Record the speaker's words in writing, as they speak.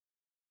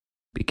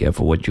Be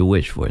careful what you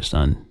wish for,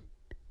 son.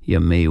 You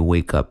may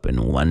wake up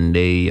and one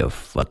day you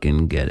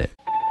fucking get it.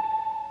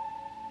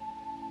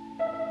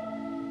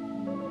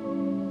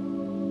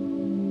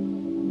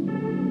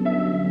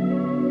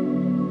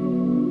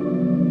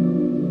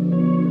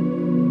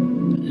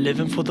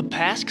 Living for the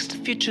past cause the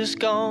future's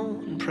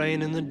gone.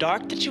 Praying in the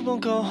dark that you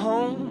won't go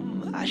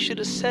home. I should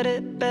have said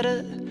it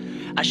better.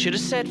 I should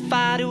have set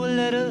fire to a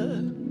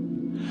letter.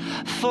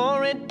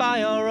 For it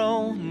by our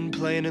own.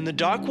 Playing in the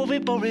dark while we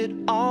bore it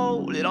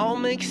all. It all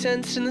makes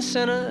sense in the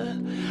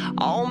center.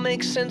 All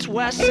makes sense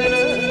west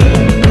center.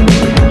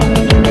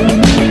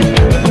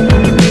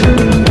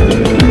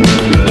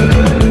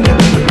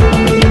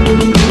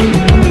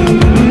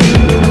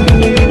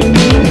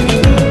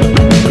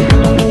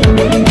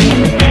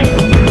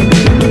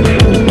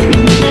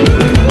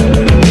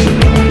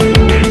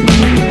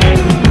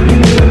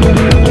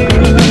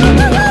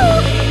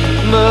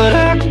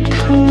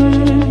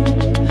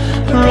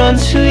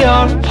 To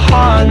your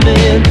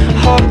apartment,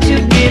 hope to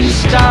get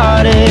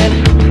started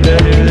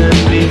better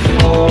than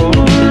before.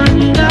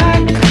 And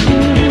I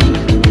could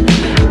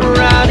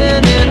write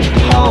it in a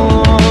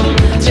poem,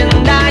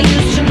 pretend I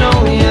used to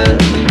know you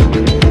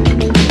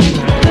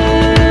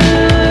better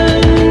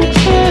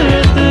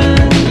than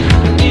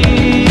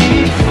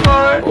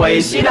before.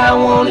 Ways that I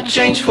wanna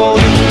change for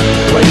you,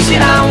 ways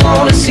that I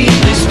wanna see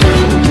this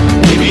through.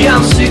 Maybe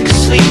I'm sick of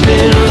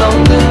sleeping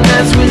longer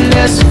nights with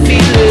less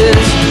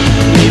feelings.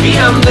 Maybe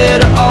I'm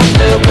better off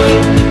that way.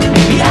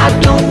 Maybe I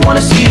don't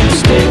wanna see you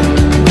stay,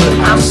 but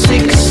I'm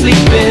sick of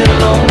sleeping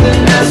longer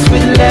nights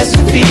with less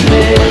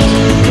feelings.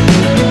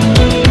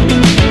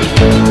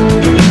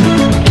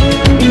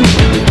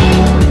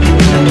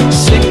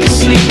 Sick of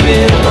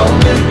sleeping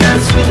longer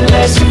nights with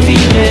less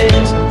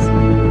feelings.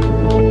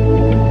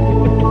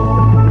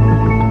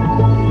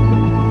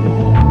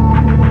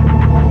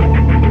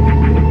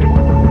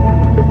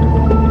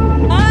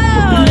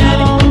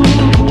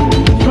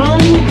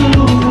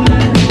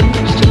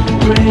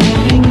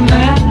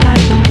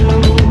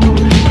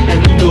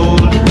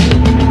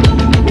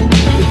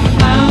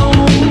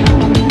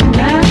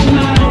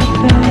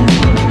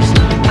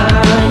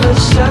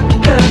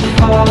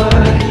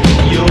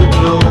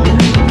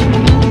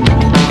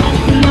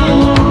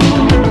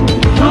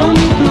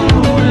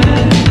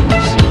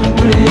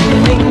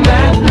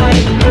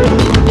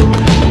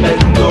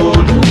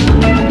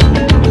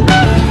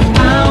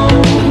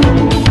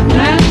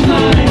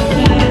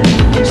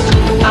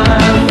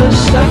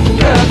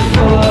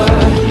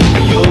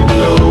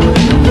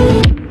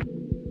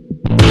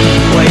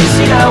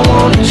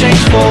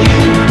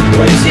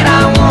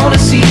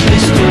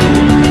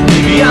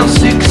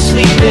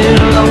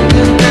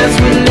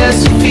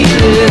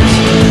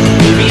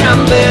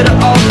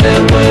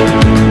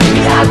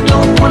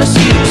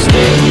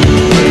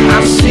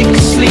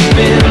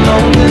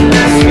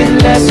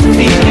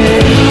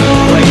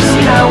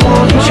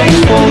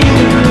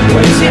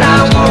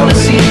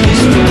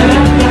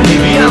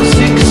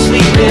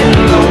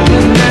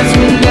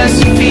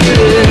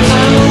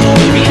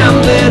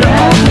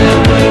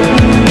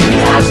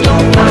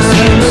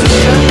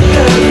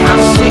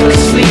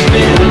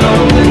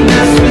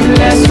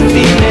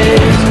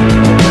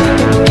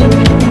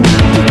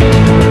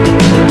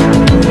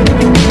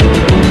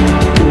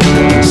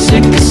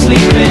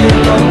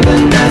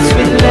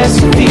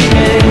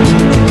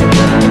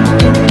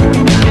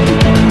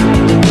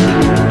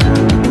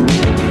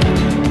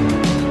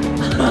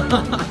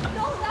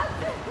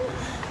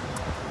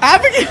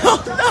 Abigail,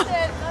 no!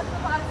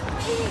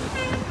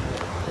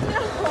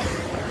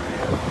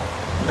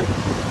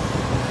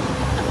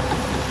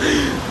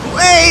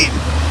 Wait!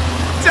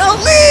 Don't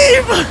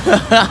leave!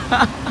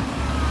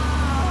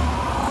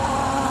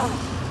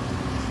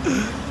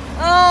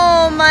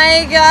 Oh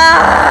my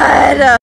god!